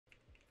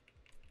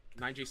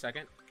9G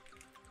second.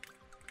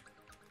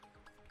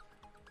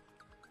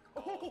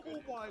 Oh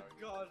my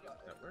god.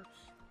 That works.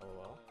 Oh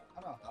well.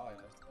 I don't know how I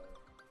missed that.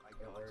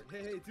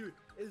 Hey, dude,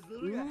 it's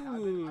literally a habit.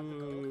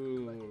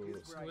 Ooh,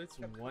 so it's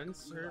one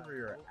server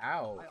you're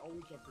out. I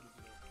always jump pretty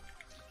good.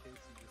 In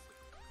case you just...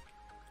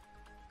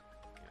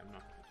 Yeah, I'm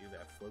not gonna do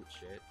that float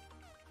shit.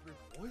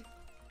 What?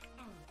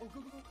 Oh,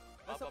 go, go, go.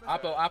 That's up,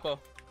 Oppo, Oppo.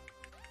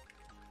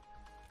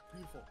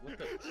 Beautiful. What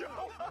the?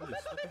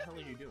 What the hell are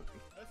you doing?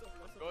 That's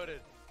up. Go ahead.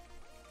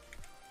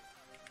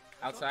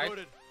 Outside. Go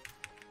ahead.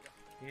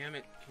 Damn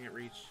it, can't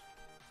reach.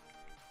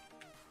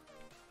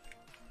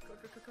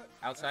 Cut.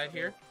 Outside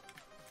here.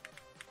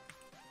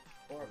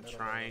 Or I'm middle.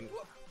 trying.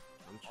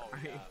 I'm Oh,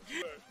 trying.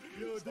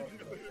 yeah.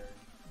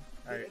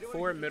 All right,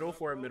 four middle,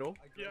 four middle.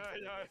 Yeah. I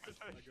got this,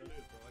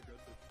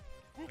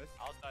 bro.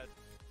 Outside.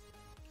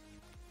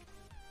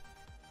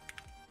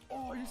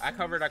 Oh, you I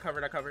covered.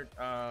 serious?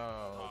 Oh,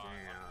 I'm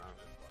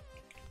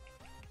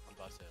damn.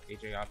 about to.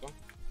 AJ Oppo.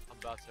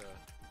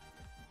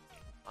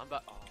 I'm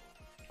about.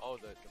 Oh,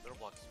 the middle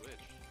block switch.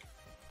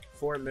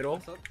 Four middle.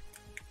 What's up?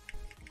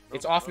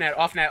 It's off net.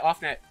 Off net.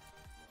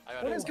 I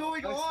got What it. is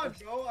going Nice, on,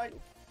 nice. bro? I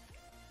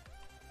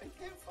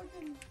can't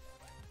fucking.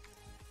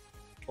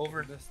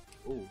 Over. Missed.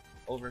 Ooh,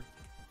 over.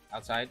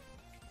 Outside.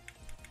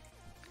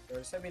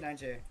 Or send me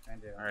 9J.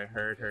 9J. All right,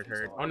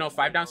 heard. Oh no,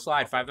 5 down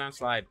slide. 5 down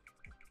slide.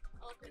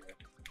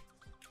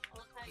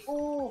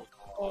 Oh.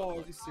 Oh,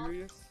 are you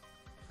serious?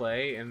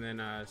 Play and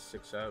then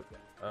 6 up.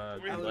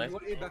 Alan, Delay. you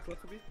want A back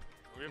left for me?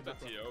 We have the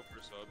TO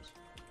for subs.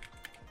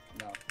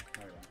 No. No,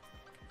 we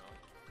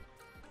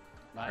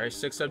don't. All right,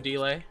 6 up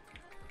delay.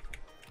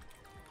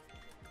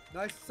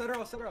 Nice. Set her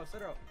out.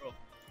 Oh,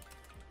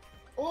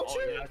 Oh,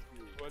 shit. yeah.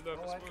 Window,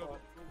 Oh, I window.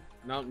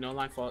 thought- No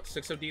line fault.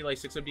 6 up delay.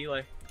 6 up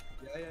delay.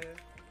 Yeah.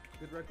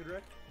 Good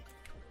wreck.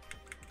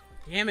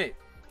 Damn it.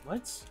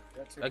 What?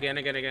 That's two.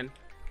 Again.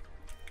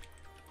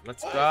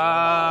 Let's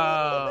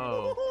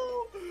Oh.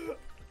 go.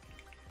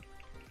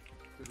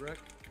 Good wreck.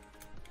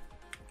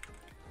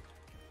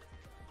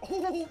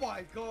 Oh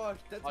my gosh.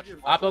 That's Watch your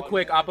it. Oppo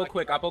quick. Oppo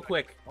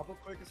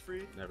quick is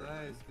free. Never Nice.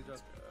 mind. Good job.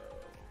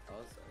 That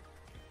was sick.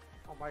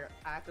 Oh my god.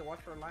 I have to watch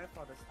for life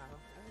all this time.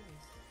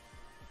 Nice.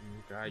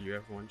 Oh, God, you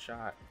have 1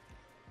 shot.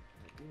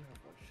 I do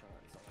have 1 shot.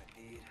 That's all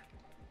I need.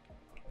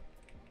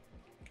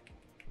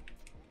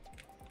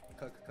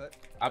 Cut.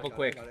 Oppo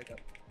quick. Got it.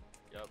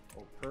 Yep.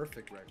 Oh,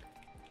 perfect wreck.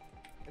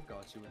 I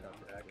got you with that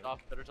wreck. Off.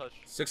 Better touch.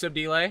 6 up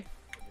delay.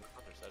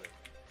 Hunter said it.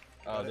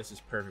 Oh, this is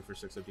perfect for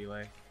 6 up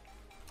delay.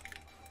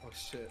 Oh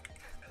shit.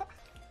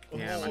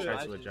 Damn, I shit.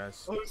 tried to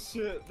adjust. Oh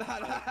shit.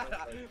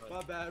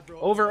 My bad, bro.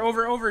 Over.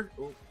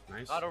 Oh,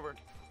 nice. Not over.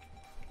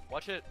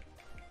 Watch it.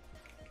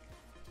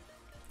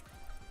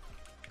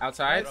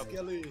 Outside. Nice,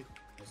 Skelly.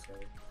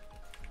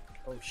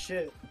 Oh,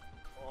 shit.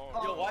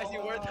 Oh, Yo, why is he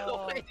wearing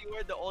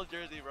the old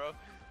jersey, bro?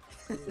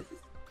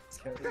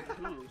 Scary.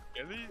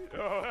 Ellie?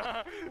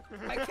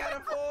 I can't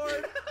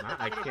afford.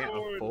 I can't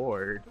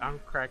afford. I'm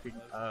cracking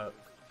up.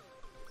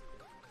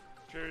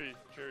 Cherry,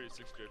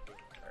 6 good.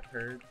 I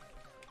heard.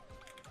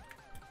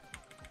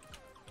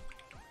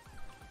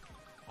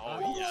 Oh,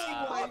 Oh,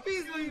 yeah.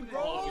 copies me,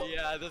 bro. Oh,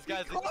 yeah. This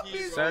guy's the key.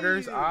 Copies bro.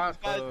 Setters This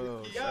Oppo. guy's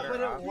the key. Yeah, Setter but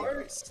it Oppo.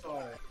 works.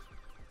 though.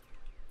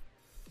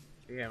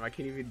 Damn, I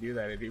can't even do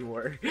that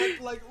anymore.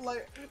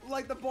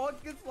 like the ball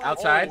gets like.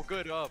 Outside. Oh,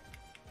 good up.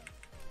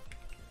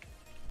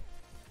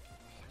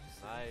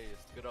 Nice.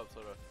 Good up,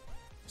 Soda.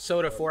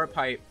 Soda 4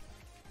 pipe.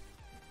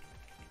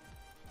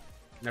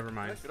 Never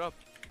mind. Good up.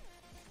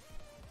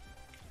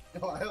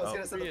 No, I was Oh.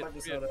 gonna send the Free it,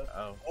 fucking free it. soda.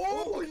 Oh.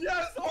 Oh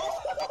yes!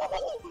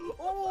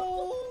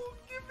 Oh,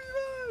 give me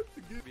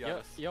that! To be Yo,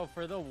 honest. yo,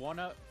 for the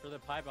 1-up, for the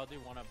pipe, I'll do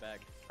 1-up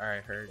back. All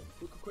right, heard.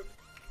 Quick.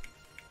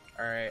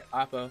 All right,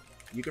 Oppo,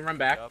 you can run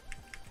back. Yep.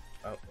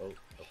 Oh, okay.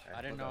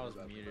 I didn't know I was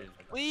muted.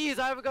 Please,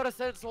 I haven't got a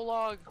set in so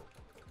long.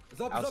 It's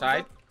up,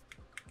 Outside.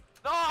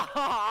 No!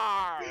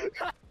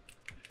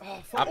 Oh,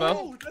 fuck. Oppo.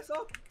 Oh, that's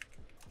up.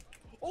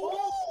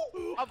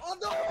 Oh! I'm- Oh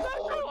no!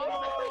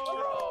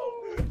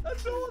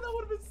 That's the one that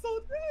would have been so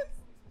nice.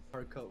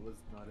 Hard cut was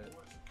not it.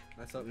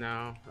 Nice up.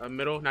 No,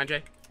 middle,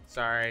 9J.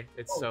 Sorry,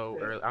 it's so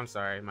Okay. early. I'm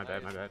sorry, my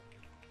bad.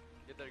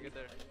 Get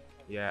there.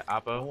 Yeah,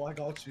 Oppo. Oh, I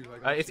got you. I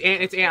got It's you.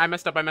 Ant. It's Ant. I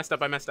messed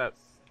up.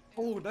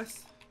 Oh,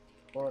 nice.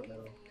 Or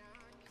middle.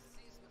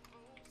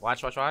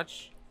 Watch.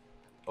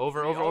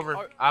 Over.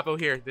 Oh. Oppo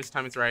here. This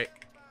time it's right.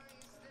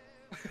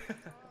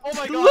 Oh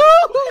my god! Woo!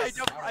 I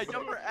jump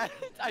for ads.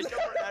 He's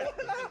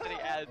getting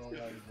ads. Oh, my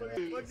God.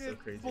 It's so Fucking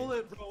crazy.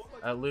 bullet,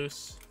 bro.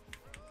 Loose.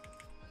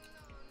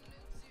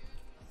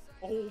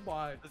 Oh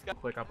my. This guy.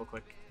 Oppo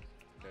quick.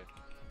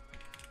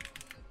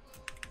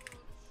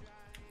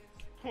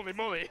 Holy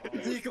moly. The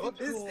decoy.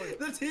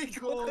 The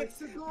decoy.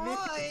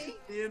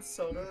 Me and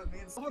soda.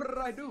 What did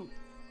I do?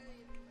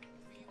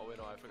 Oh wait,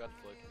 no, I forgot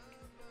to flick.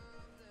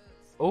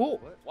 Oh,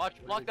 Watch,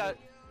 block that.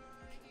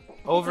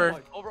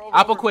 over. Over.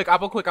 Oppo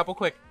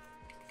quick.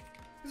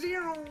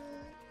 Zero.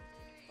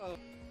 Is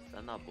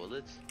that not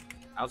bullets?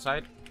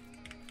 Outside.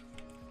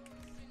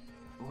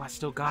 Oh, I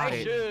still got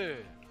Nice it.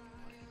 shit.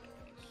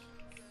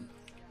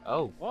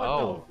 Oh, What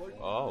oh, the-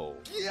 oh.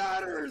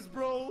 Getters,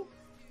 bro.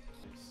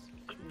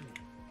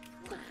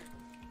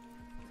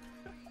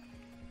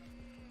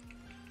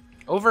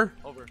 Over.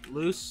 Over.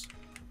 Loose.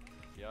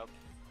 Yep.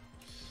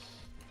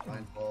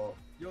 Blind ball.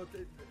 Yo,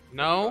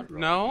 No,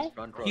 no.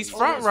 Front row. He's He's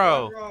front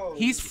row.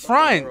 He's He's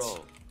front.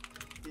 row.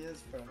 He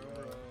is front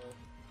row.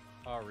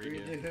 Oh,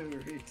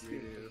 redo.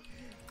 Redo.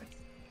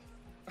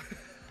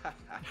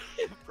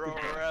 Bro,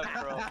 ref,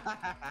 bro.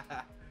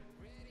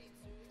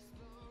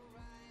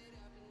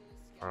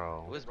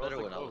 Bro. It was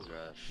better when I was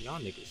ref. Y'all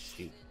niggas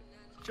stupid.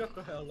 Shut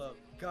the hell up,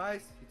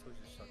 guys. He told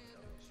you to shut the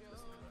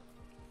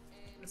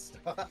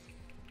hell up. Stop.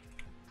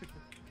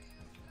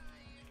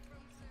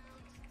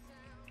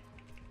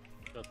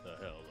 Shut the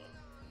hell up.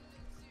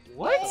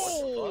 What?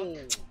 Oh.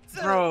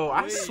 Bro,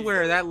 I Wait.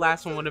 swear that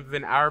last one would have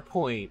been our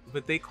point,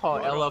 but they call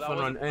Bro, LF that on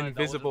wasn't an mine, that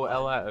invisible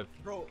wasn't mine. LF.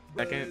 Bro,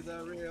 Second. is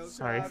a real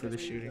Sorry for the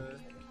carpenter. shooting.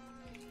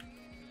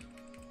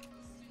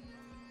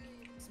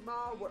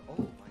 Small world. Oh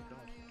my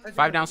god.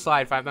 5 down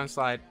slide, 5 down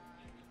slide.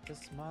 The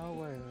small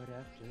word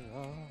after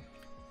all.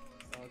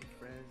 All the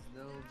friends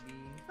know me.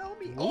 Know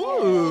me.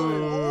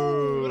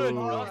 Ooh. Good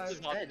Oh,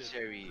 adjust, That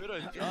Cherry. Good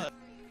adjust.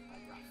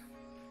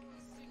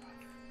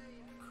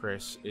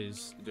 Chris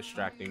is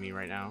distracting me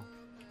right now.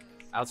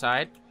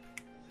 Outside.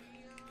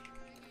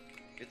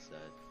 It's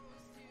that.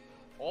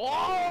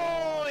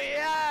 Oh,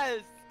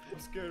 yes! I'm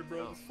scared,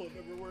 bro. This phone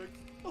never works.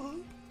 Oh,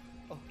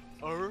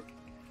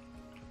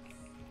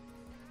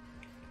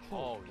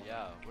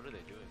 yeah. What are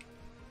they doing?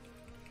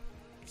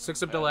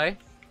 6 of delay.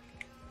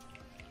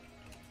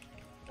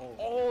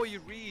 Oh, you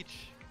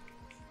reach.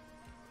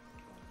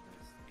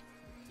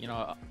 You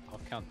know, I'll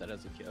count that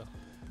as a kill.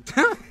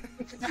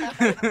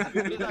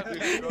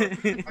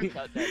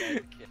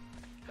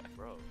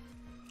 Bro.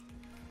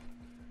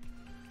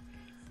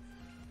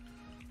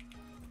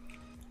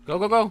 Go,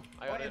 go, go.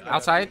 I got it.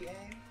 Outside.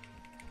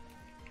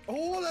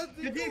 Oh, that's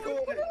the decoy.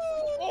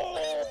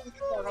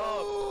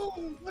 Oh,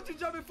 what you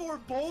jumping for,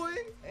 boy?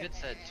 Good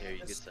set, Cherry.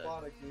 Good set.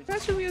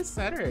 That should be a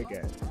setter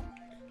again.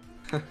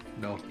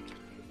 No.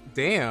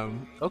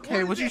 Damn.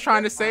 Okay, what you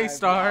trying to say,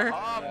 Star?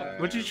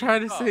 What you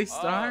trying to say,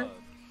 Star?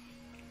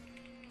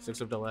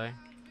 6 of delay.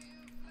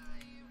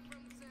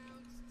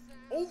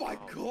 Oh my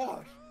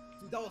gosh.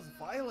 Dude, that was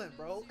violent,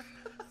 bro.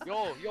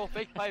 Yo,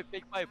 fake pipe.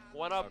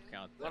 One I'll up,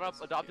 count that one up,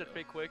 as a adopted kill.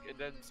 fake quick, and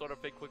then sort of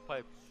fake quick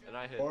pipe, and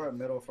I hit. Or a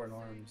middle for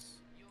norms.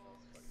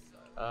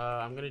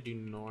 I'm gonna do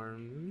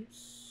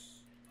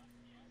norms.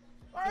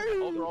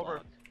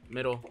 Over.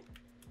 Middle.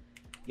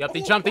 Yep,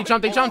 they jumped.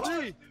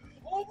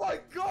 Oh my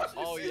gosh.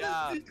 You Oh, see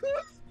yeah. this decoy?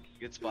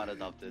 Good spot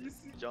adopted.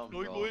 Jump,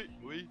 bro.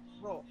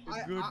 Bro, Good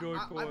I've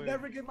decoy.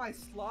 never get my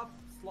slopped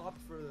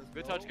for this.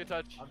 Good bro. touch, good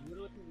touch. I'm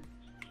literally.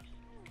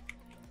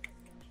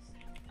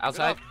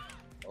 Outside.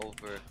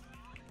 Over.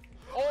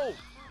 Oh!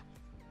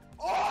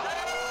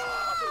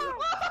 Oh!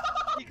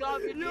 He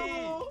got me.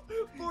 Yo,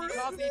 for the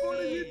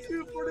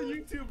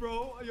YouTube,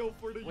 bro. Yo,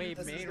 for the Wait,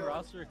 YouTube. main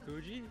roster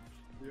Kuji?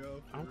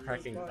 Yo, I'm for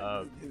cracking real,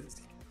 up.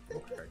 guys. I'm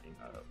cracking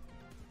up.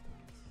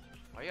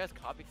 Why you guys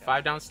copycat?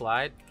 5 down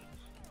slide.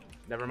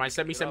 Never mind.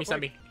 Send me.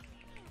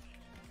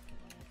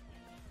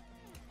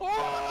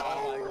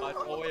 Oh my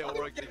god. Oh, wait, it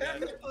worked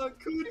again.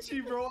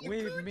 Coochie, bro.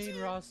 Wait, Coochie. main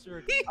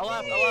roster. I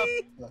left.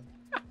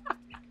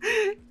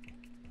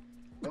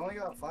 We only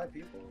got 5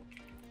 people.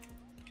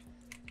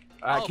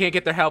 I can't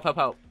get their help.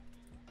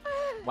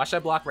 Watch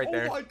that block right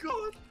there. Oh my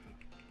god.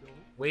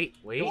 Wait.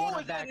 Oh,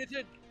 it's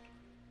in.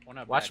 One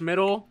up Watch back.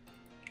 middle.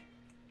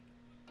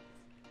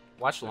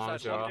 Watch Good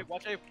longs, side, y'all.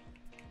 Watch A.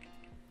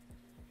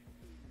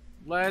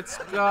 Let's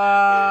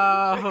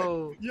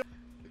go. And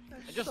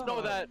just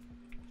know that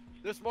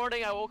this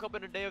morning I woke up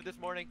in a day of this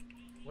morning.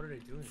 What are they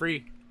doing?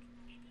 Free.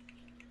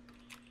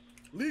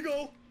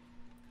 Legal.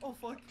 Oh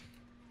fuck.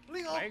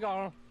 Legal. There you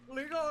go.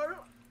 Legal.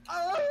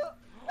 I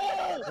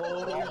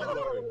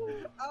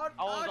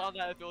was on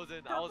that if it was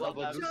in. I was No, on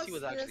but that. Lucy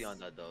was Justice. actually on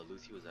that though.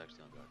 Lucy was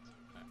actually on that.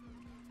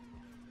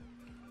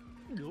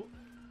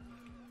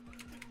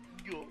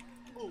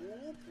 Oh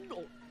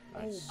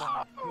Nice.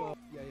 my god.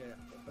 Yeah.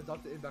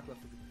 Adopt the in back left.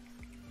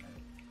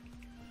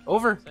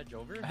 Over. Is that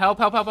Jover? Help.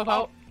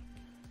 Oh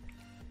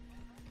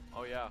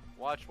yeah.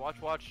 Watch.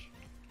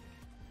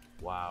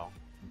 Wow.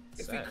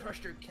 If Set. we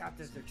crushed your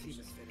captains, their team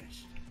is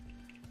finished.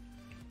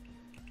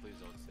 Please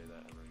don't say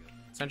that ever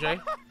again. Sanjay.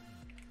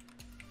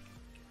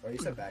 Oh, you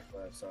said back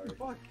left, sorry.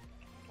 Fuck.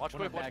 Watch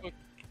One quick. back.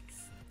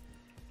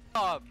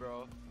 Stop,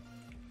 bro.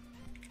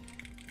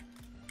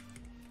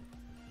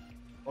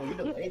 Oh, you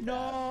delayed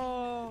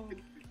No.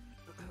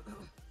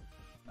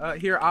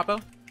 Here,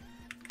 Oppo.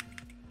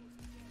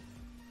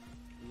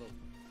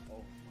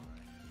 Oh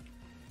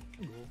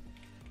my.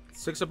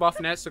 6 above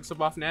net.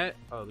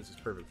 Oh, this is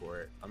perfect for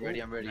it. I'm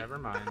ready. Never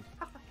mind.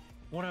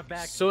 One up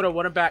back. Soda,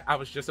 one up back. I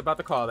was just about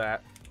to call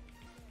that.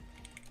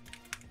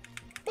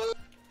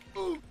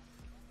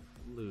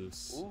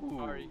 Loose.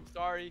 Ooh.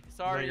 Sorry.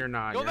 No, you're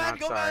not. Go You're back,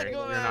 not sorry.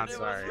 go You're back. not It was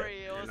sorry. free,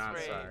 it You're was not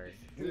free. sorry.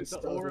 Dude,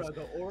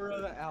 the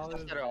aura that Alan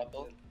is. Better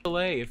Oppo.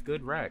 Delay if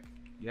good wreck.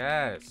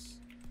 Yes.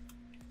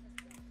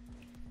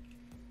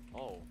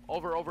 Oh,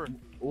 over.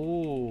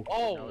 Ooh.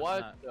 Oh, No, it's what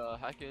not. the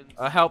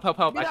heckins? Help, help,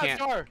 help. Give I me that can't.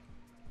 star.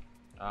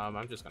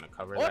 I'm just gonna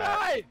cover What that.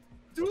 I?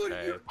 Dude,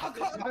 Okay. you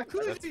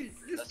clearly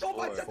you That's stole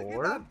my four. second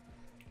Four? game.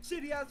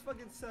 Shitty ass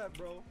fucking set,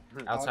 bro.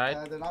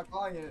 Outside. They're not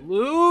calling it.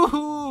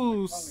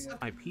 Loose.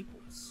 My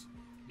peoples.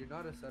 You're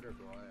not a setter,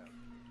 bro. I am.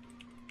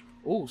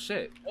 Oh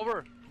shit.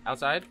 Over.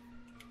 Outside.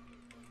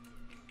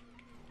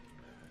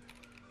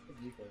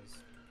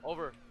 Decoys.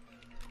 Over.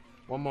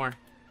 One more.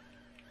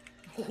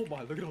 Oh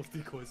my, look at those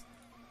decoys.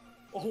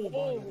 Oh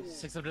Oh.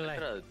 6 of I delay.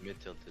 could have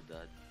mid-tilted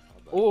that. How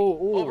about Oh,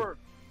 oh. Over.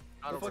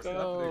 Not Let's over.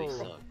 go. They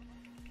suck.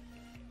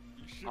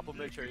 Apple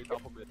mid, cherry,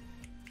 apple mid.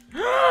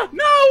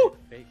 No.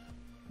 Fake.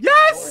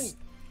 Yes.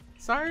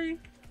 Sorry.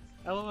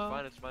 LOL.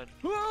 Fine, it's fine.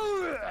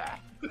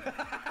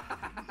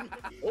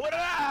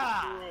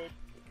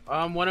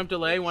 One up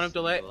delay. One up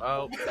delay.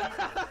 Oh.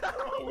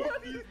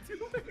 What are you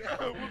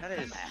doing? That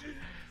is.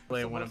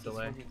 Delay. One up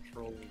delay.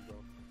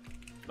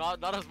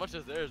 Not as much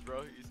as theirs,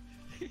 bro.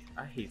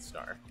 I hate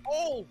Star.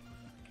 Oh!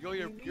 Yo,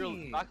 your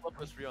mean? back left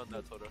was free on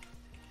that, Toto.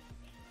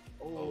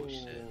 Oh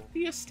shit.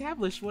 He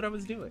established what I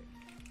was doing.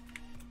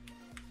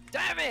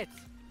 Damn it!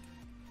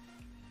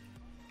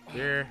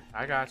 Here,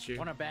 I got you.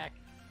 One up back.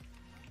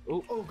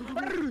 Ooh. Oh,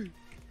 good.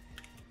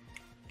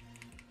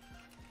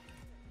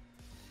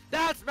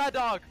 That's Mad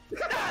Dog!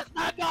 That's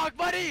Mad Dog,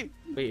 buddy!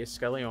 Wait, is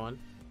Skelly on?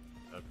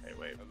 Okay,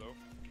 wait. Hello?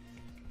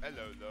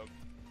 Hello, love.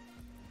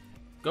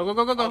 Go, go,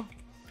 go, go, go.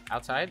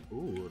 Outside.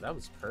 Ooh, that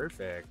was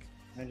perfect.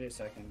 90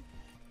 second.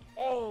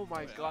 Oh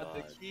my Oh my god,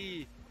 the God.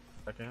 key!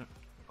 Second.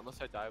 Unless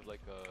I dive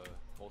like a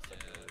whole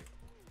second.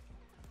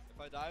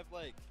 If I dive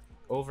like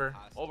Over.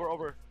 past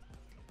Over.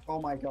 Oh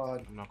my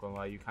god. I'm not gonna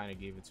lie, you kind of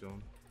gave it to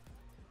him.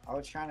 I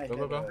was trying to Go,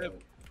 hit go, go.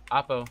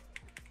 a Oppo.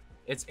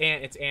 It's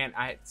Ant. It's Ant.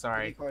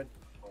 Sorry. decoy.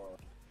 Oh,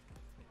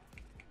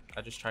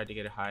 I just tried to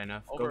get it high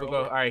enough. Over, go, go, go.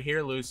 over. All right,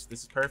 here, Loose.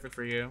 This is perfect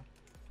for you.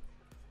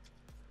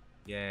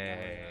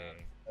 Yay.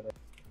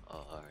 Oh,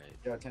 alright.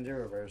 yeah, Tenji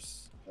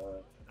reverse.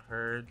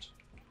 Heard.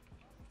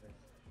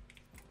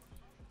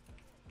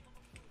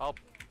 Help.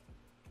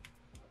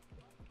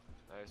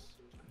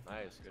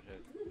 Nice, good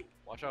hit.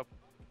 Watch up.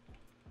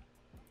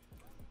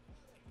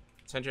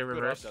 Tenji Good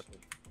reverse. up,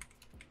 Justin.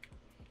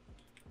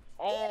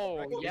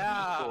 Oh,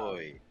 yeah!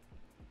 Boy.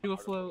 Do a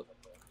float.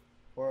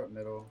 Four up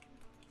middle.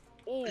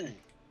 Oh,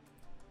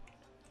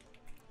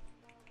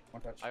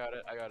 One touch. I got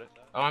it.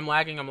 Oh, I'm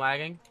lagging. I'm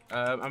lagging.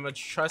 I'm gonna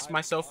trust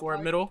myself for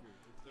a middle.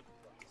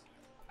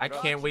 I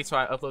can't wait till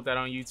I upload that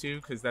on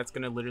YouTube because that's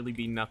gonna literally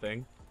be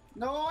nothing.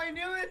 No, I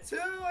knew it too.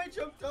 I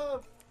jumped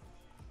up.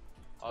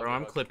 Bro,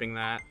 I'm clipping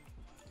that.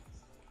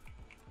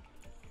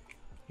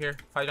 Here,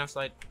 fight down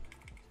slide.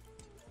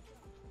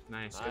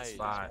 Nice, good Nice.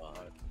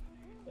 spot.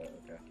 Yeah,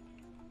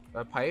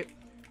 okay. Pipe?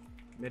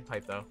 Mid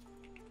pipe though.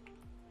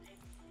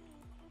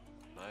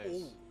 Nice.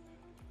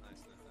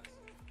 Nice.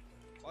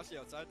 Watch the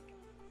outside.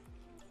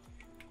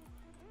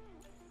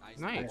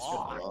 Nice.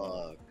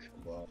 Fuck.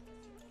 Well,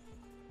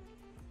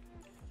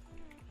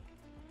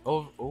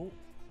 Oh, Oh,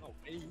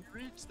 hey, you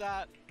reached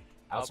that.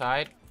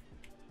 outside.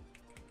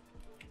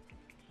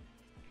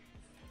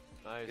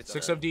 Nice.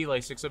 Six of delay.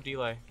 6 of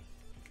delay.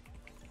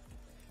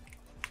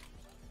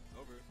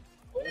 Over.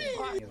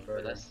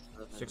 But that's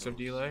 6 of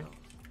delay.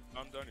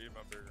 I'm done eating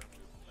my burger.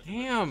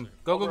 Damn.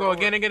 Go, go, go.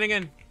 Again, again,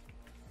 again.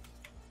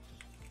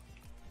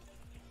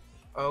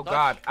 Oh Touch.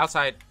 god.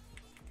 Outside.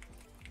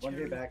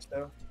 1v backs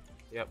though.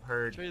 Yep,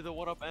 heard. Trade the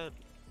one up and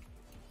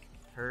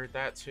Heard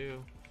that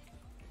too.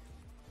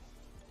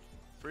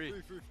 free.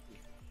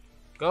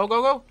 Go,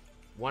 go, go.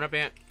 One up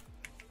ant.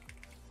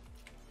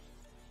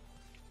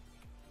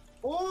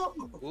 Oh!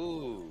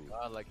 Ooh.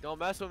 God, like, don't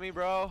mess with me,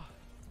 bro.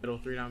 Middle,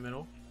 3 down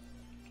middle.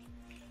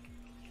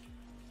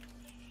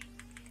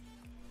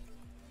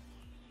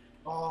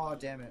 Oh,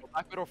 damn it.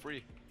 Back middle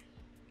free.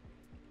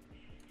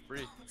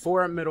 Free.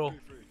 4 up middle.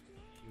 Free.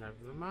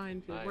 Never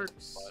mind. It Nice.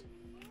 works.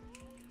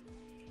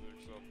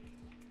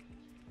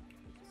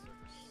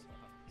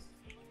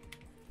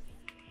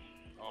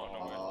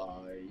 Oh,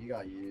 no way. You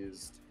got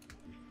used.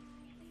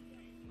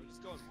 We're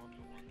just going 1-1.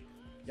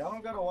 Y'all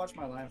don't gotta watch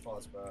my line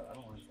falls, bro. I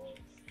don't line fall.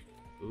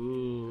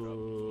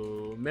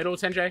 Ooh. Middle,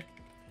 10J.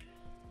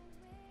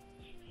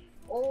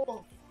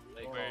 Oh!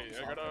 Wait,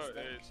 I gotta.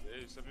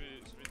 Hey, send me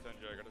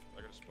 10J. I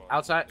gotta spot.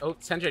 Outside. Oh,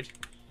 10J.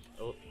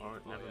 Oh,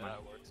 never Yeah, mind.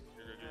 that works.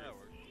 You're good, Yeah, you're that good.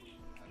 worked.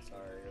 I'm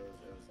sorry,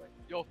 it was like,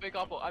 Yo, fake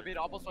Oppo. I mean,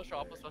 Oppo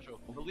special.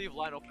 Relieve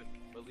line open.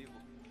 Relieve.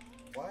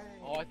 why?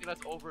 Oh, I think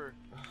that's over.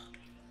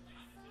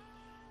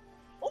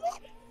 League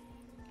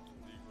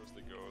was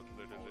the goat,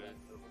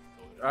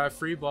 literally.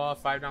 Free ball,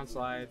 5 down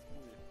slide.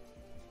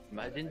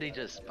 Imagine they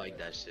just spike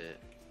that shit.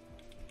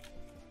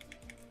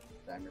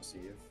 Damn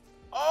receive.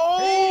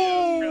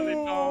 Oh! Really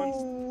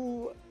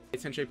bounced.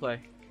 It's 10J play.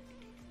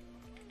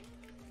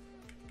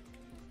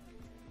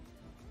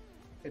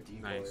 Good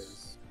decoys.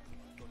 Nice.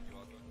 Don't give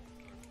up.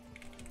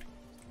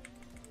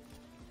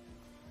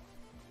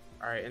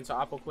 Alright, into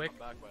Oppo quick. I'm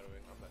back, by the way.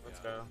 I'm back. Let's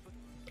Yeah. go.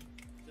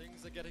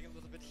 Things are getting a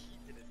little bit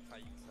heated in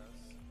Kayu's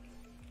house.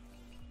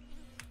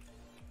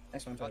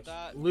 Next one Got touch.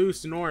 that.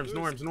 Loose, norms.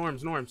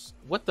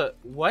 What the?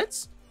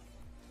 What?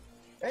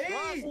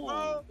 Hey!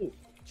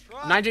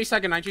 Trust. 9J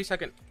second, 9J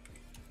second.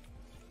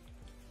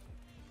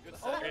 Good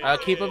save.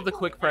 Keep up the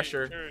quick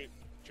pressure. Cherry.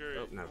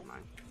 Oh, never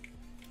mind.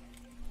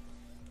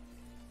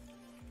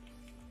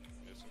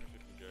 Yeah,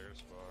 750 Gagger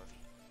spot.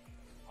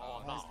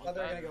 Oh, Nice. no.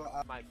 They're gonna go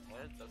up. My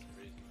pants? That's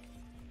crazy.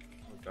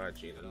 Oh god,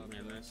 Gina,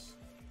 man, this.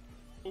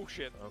 Oh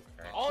shit.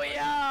 Okay. Oh,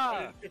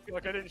 yeah! I feel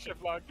like I didn't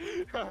shift log.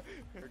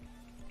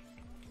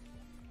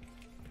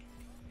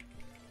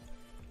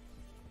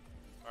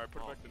 Alright,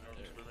 put it back to norms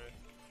for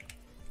me.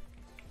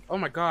 Oh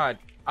my god.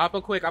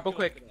 Oppo quick, Oppo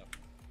quick.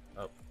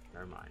 Oh,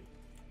 never mind.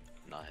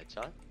 Not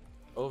headshot.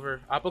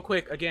 Over. Oppo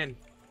quick again.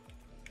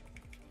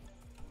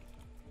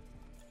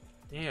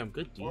 Damn,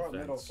 good Forward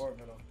middle, defense. forward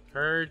middle.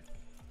 Heard.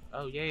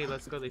 Oh yay,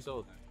 let's go. They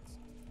sold.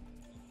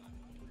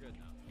 We're good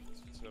now.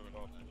 7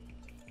 off.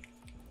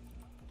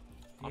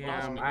 I'm Yeah,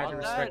 not I had to on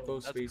respect that.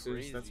 both That's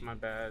spaces. That's crazy. my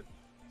bad.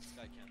 This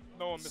guy can't throw.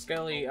 No one missed.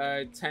 Skelly,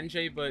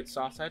 10J but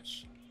soft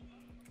touch.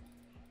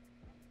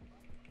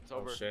 It's Oh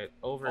over. shit.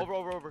 Over.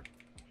 Over.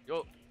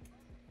 Yo,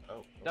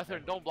 Oh. Deathern,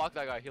 Okay. don't block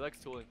that guy. He likes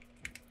tooling.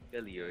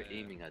 Billy, you're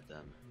aiming at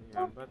them. Yeah,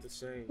 I'm about to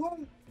say.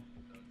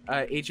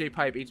 AJ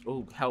pipe.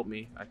 Oh, help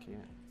me. I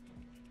can't.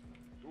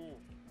 Ooh.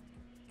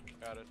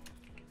 Got it.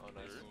 Oh,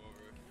 nice. Go over.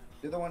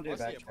 Do the one, do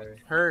What's back, the-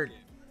 Cherry. Heard.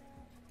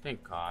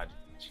 Thank God.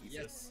 Jesus.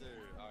 Yes, sir.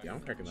 Alright. Yeah,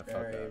 I'm cracking the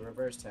fuck Cherry, up.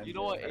 reverse 10. You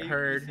know what? Cherry.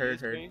 Heard, ABC heard,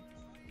 is, heard. Kane?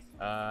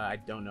 I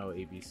don't know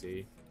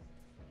ABC.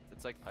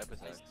 It's like pipe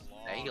attack. Nice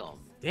block. Damn.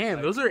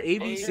 Damn, those are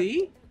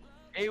ABC?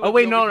 A Oh would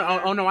wait, be no, over no,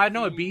 here. oh no, I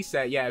know a B. B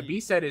set. Yeah, a B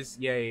set is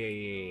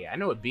yeah. I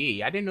know a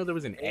B. I didn't know there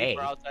was an A A.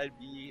 for outside,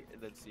 B,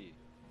 and then C.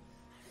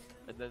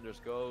 And then there's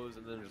goes,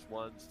 and then there's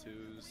ones,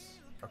 twos.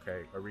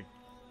 Okay, are we?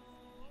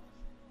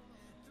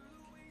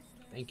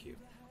 Thank you.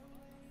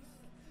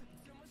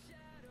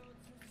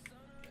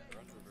 Yeah,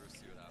 run reverse,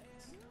 see what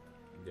happens.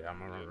 Yeah, I'm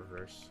gonna run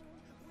reverse.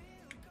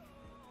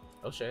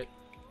 Oh shit. Up,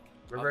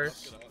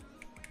 Reverse. up, get up.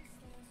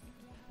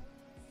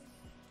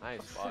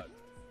 Nice spot.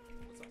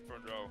 What's up?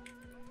 Front row.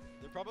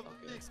 They're probably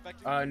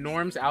expecting.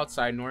 Norms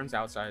outside. Norms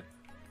outside.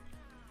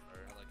 I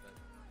like that.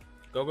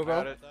 Go go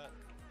Got go. it.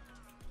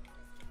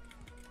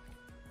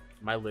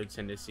 My lid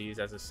tendencies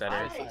as a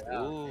setter. Nice.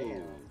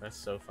 Ooh. That's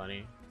so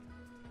funny.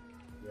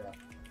 Yeah.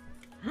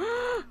 Yeah,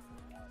 I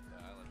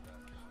like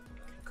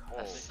that.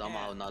 That's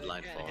somehow not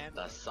line fault.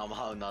 That's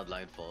somehow not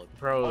line fault.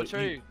 Bro, Oh,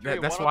 Cherry, Cherry,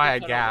 that's one why I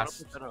up and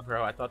gasped. 10 up.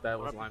 Bro, I thought that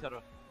was One line. up and 10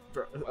 up.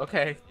 Bro,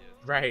 okay,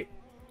 right.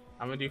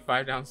 I'm gonna do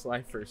 5 down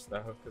slide first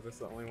though, because that's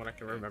the only one I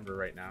can remember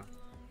right now.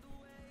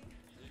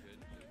 You're good.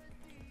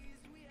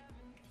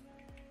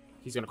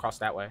 He's gonna cross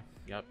that way.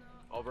 Yep.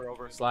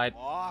 Over. Slide.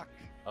 Walk.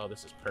 Oh,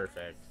 this is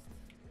perfect.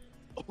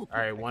 All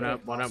right, one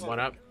up. Yeah,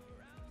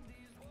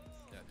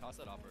 toss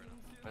that off right now.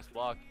 Nice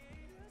block.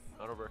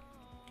 Not over.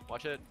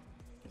 Watch it.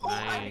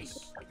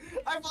 Nice.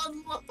 I'm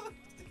unlocked.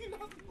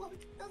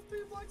 That's 3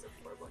 blocks and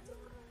 4 blocks.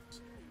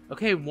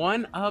 Okay,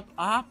 one up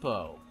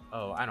Oppo.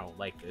 Oh, I don't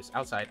like this.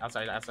 Outside.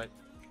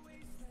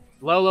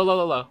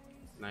 Low.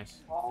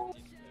 Nice.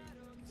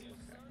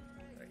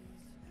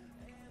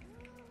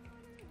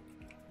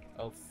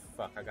 Oh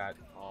fuck, I got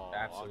Oh,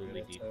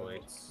 absolutely okay.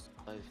 decoyed. Nice.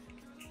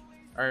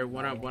 All right,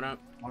 one up.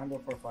 One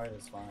before 5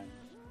 is fine.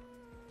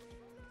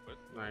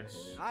 Nice.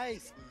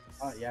 Nice.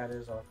 Oh yeah, it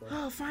is awkward.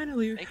 Oh,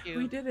 finally, Thank you.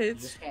 we did You it.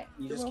 just can't.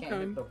 You You're just can't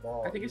welcome. hit the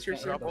ball. I think You it's your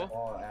can't hit the circle.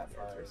 ball at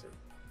 5.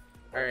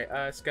 All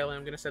right, Skelly,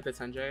 I'm gonna set the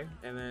 10J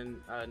and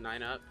then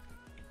 9 up.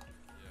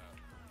 Yeah.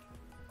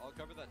 I'll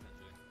cover that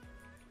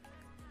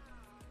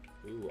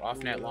 10J. Ooh,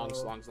 off net, Ooh.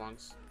 longs.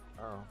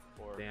 Oh,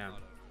 Four. damn. Not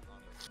over.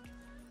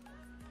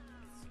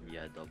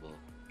 Yeah, double.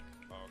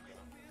 Oh, okay.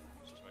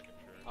 Just making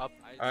sure. Up.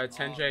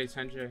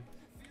 10J.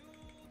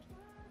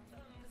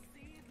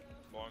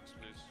 Longs,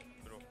 please.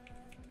 Middle.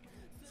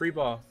 Free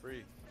ball.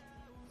 Free.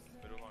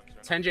 Middle longs.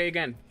 10J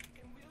again.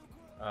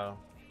 Oh,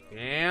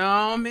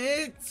 damn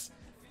it.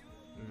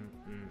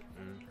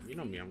 You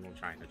know me, I'm gonna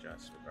try and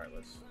adjust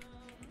regardless.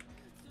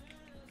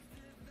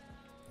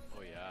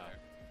 Oh yeah.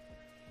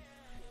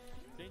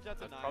 Change that to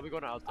That's 9. probably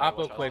going outside. Oppo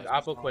Watch quick,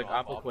 outside.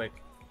 Oppo quick.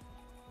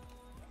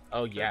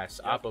 Oh yes,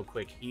 Yep. Oppo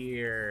quick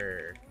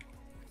here.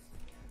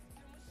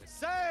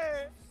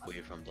 Say. Away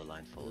from the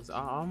line It fault. was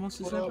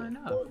almost as if I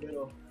know. Forward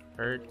middle.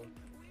 Heard.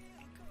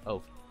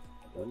 Oh.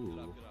 Get Ooh.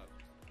 up,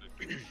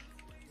 get up.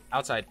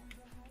 Outside.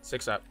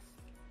 6 up.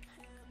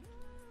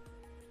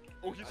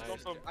 Oh, he's Nice.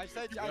 stumped him. I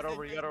said You got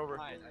over, you got over.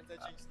 9. I said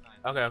change to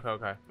 9.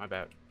 Okay. My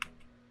bad.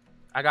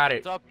 I got it.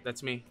 It's up.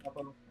 That's me.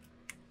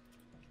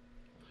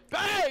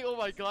 Bang! Oh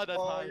my god, that's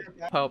Oh, high. you're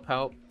back.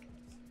 Help.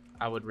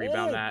 I would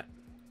rebound that.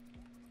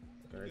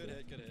 Good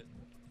hit.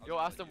 Yo,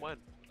 ask them when.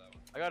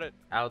 I got it.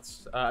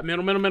 Outs.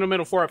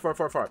 Middle. 4 up.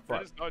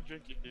 That is not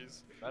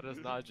jinkies. That is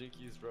not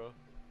jinkies, bro.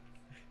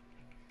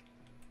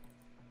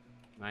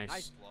 Nice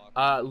Nice.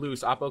 block.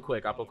 Loose. Oppo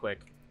quick.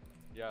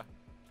 Yeah.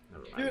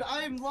 Never mind. Dude,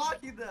 I am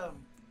locking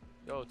them.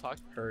 Yo, talk.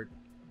 Heard.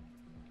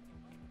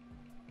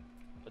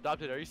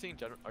 Adopted. Are you seeing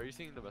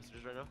the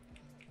messages right now?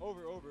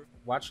 Over.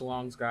 Watch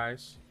longs,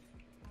 guys.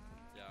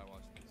 Yeah, I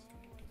watched this.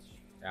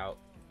 Out.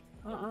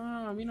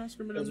 We not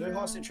scrimming. Because we're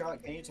hosting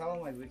track. Can you tell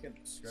them like we could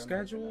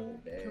Schedule?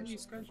 Day Can or we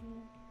something?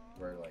 schedule?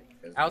 Where like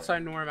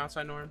Outside norm,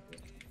 outside norm.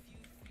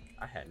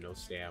 I had no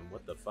stam.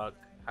 What the fuck?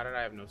 How did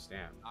I have no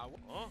stam?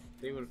 Huh?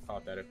 They would have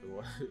caught that if it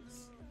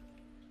was.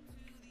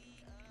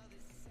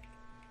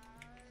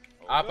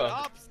 Good Appa.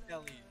 up,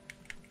 Skelly.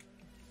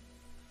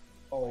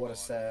 Oh, what a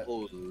set.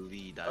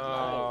 Holy, that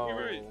Oh.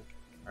 Wait.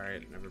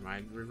 Alright, never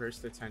mind. Reverse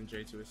the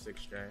 10J to a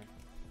 6J.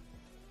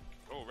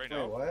 Oh, right Wait,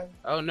 now. what?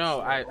 Oh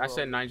no, I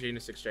said 9J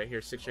into 6J. Here,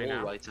 6J whole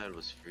now. right side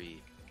was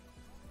free.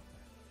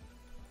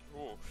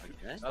 Oh.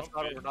 Again? That's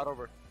not over, not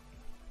over.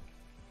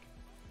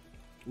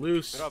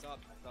 Loose. Good up.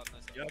 Nice.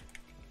 Yep.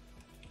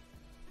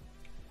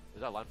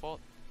 Is that line fault?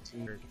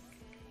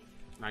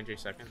 9J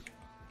second.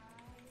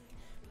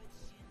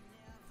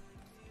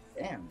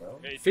 Damn, bro.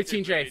 Hey,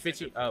 15J, 10J.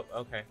 15. Oh,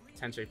 okay.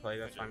 10J play.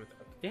 That's fine with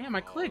that. Damn,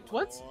 I clicked.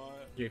 What?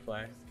 J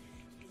play.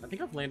 I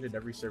think I've landed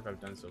every serve I've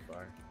done so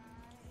far.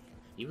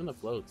 Even the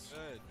floats.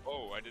 Good.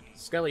 Oh, I didn't.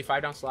 Skelly,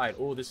 5 down slide.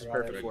 Oh, this is Yeah,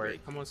 perfect very for great.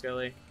 it. Come on,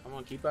 Skelly. Come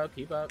on, keep up,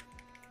 keep up.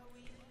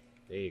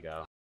 There you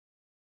go.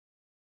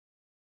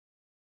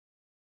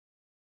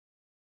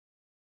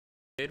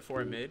 Mid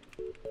for a mid.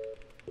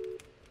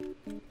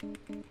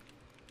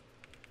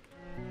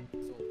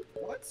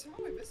 What?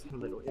 How am I missing? A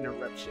little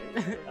interruption.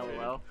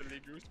 LOL.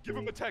 Give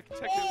him a tech.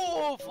 Tech him.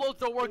 Oh, floats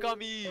don't work on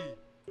me.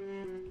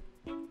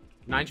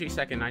 9J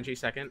second, 9J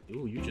second.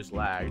 Ooh, you just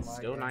lagged. Oh my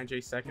Still God.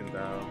 9J second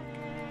though.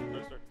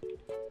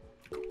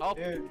 Oh,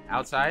 Dude,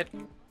 Outside.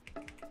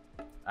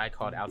 I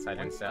called outside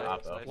and set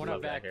Nice, oppo. nice. Love One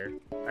that up here.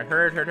 I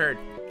heard.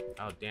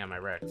 Oh damn, I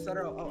wrecked.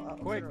 Center. Oh,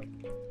 Quick. center.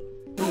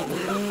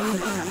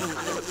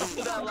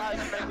 that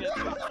last second.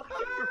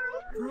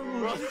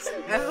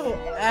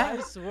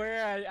 I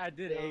swear I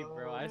did 8,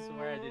 bro. I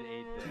swear I did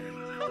 8 there.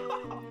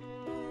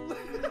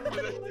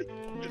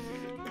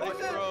 What's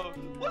that?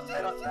 What's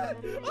that? What's that?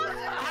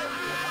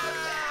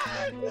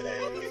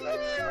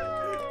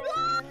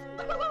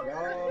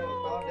 yo,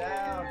 calm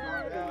down,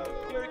 calm down.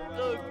 You're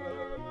Doug.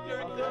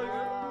 You're Doug.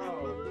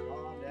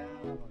 Calm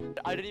down.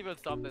 I didn't even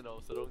stop the no,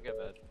 so don't get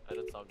mad. I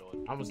didn't stop no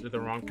one. I almost did the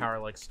wrong power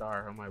like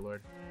star. Oh my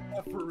lord.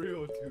 For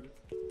real, dude.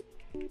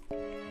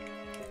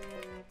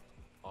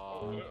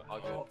 All good.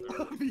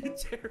 Oh, me and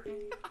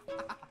Jerry.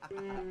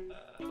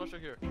 Special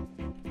here.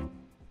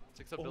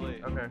 6 up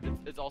delay. Okay.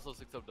 It's also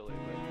 6 up delay.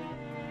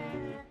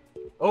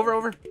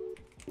 Over. But...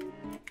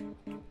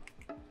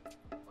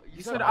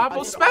 You said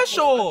oppo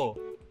special.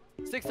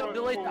 6 up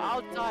delay to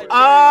outside.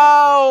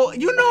 Oh,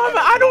 you know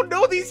I don't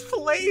know these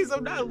plays.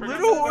 I'm not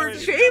little or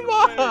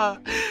Chema.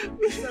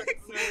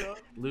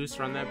 Loose,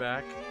 run that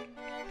back.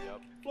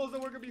 Yep. Close the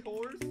work and be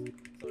whores.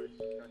 Sorry.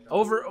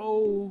 Over.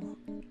 Oh.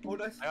 Oh,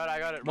 nice. I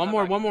got it. One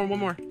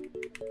more.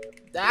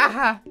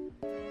 Ah.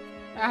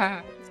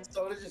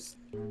 So it just.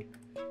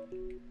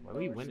 Why are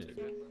we winning?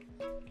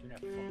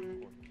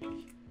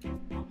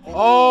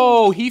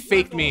 Oh, he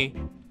faked me.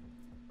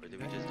 Or did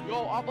we just do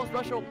Yo, Oppo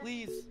special,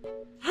 please.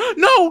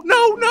 No.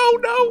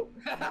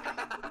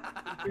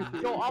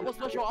 Yo, Oppo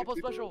special.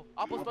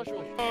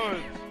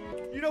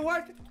 You know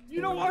what?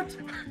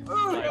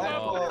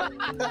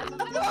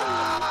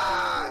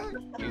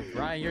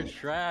 Brian, you're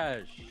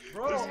trash.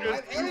 Bro,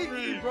 I'm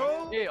angry,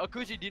 bro. Hey,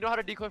 Akuchi, do you know how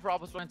to decoy for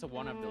Oppo special? It's a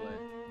 1-up delay.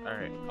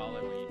 Alright. Call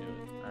it when you do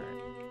it. Alright.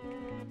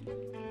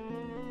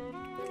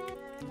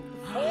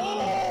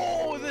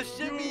 Oh, the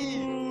shimmy!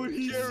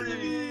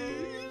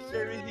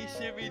 Jerry, he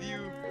shimmied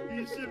you.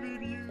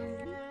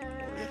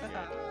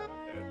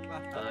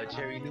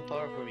 Cherry, new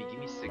power for me. Give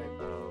me 6.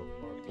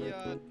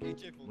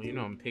 AJ Well, you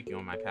know I'm picky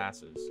on my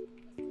passes.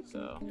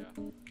 So. Yeah.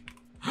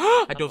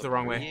 I dove the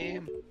wrong way.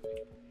 Game.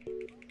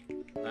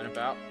 Not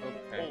about.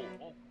 Okay.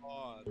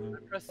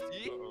 Press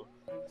C?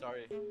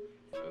 Sorry.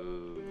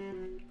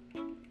 Ooh.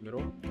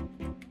 Middle.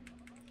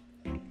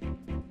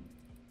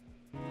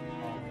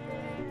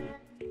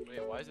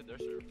 Wait, why is it their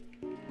serve?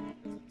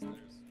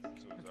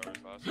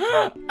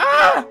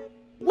 Ah!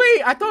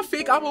 Wait, I thought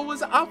fake Oppo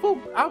was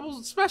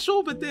Oppo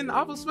special, but then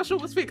Oppo special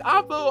was fake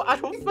Oppo. I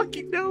don't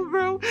fucking know,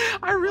 bro.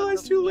 I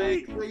realized too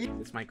late.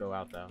 This might go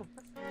out though.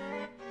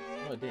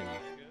 Oh, it didn't.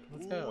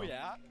 Let's go. Ooh,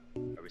 yeah.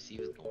 Our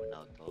receiver's going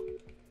out though.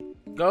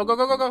 Go.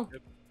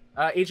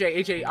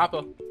 AJ,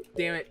 Oppo.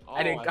 Damn it. Oh,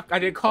 I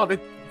didn't call the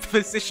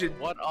position.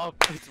 1 up.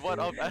 It's 1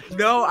 up.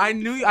 No, I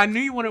knew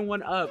you wanted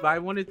 1 up. But I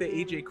wanted the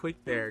AJ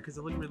quick there because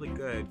it looked really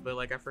good. But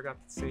like I forgot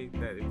to say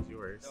that it was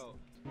yours. Yo.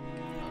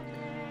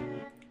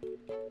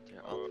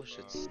 Yeah, I'll push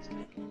it.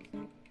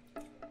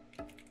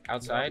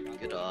 Outside.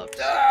 Get up.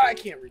 I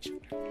can't reach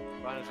it.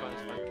 Fine, it's fine.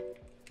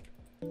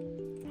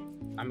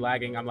 I'm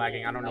lagging. I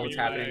don't know what's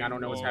happening.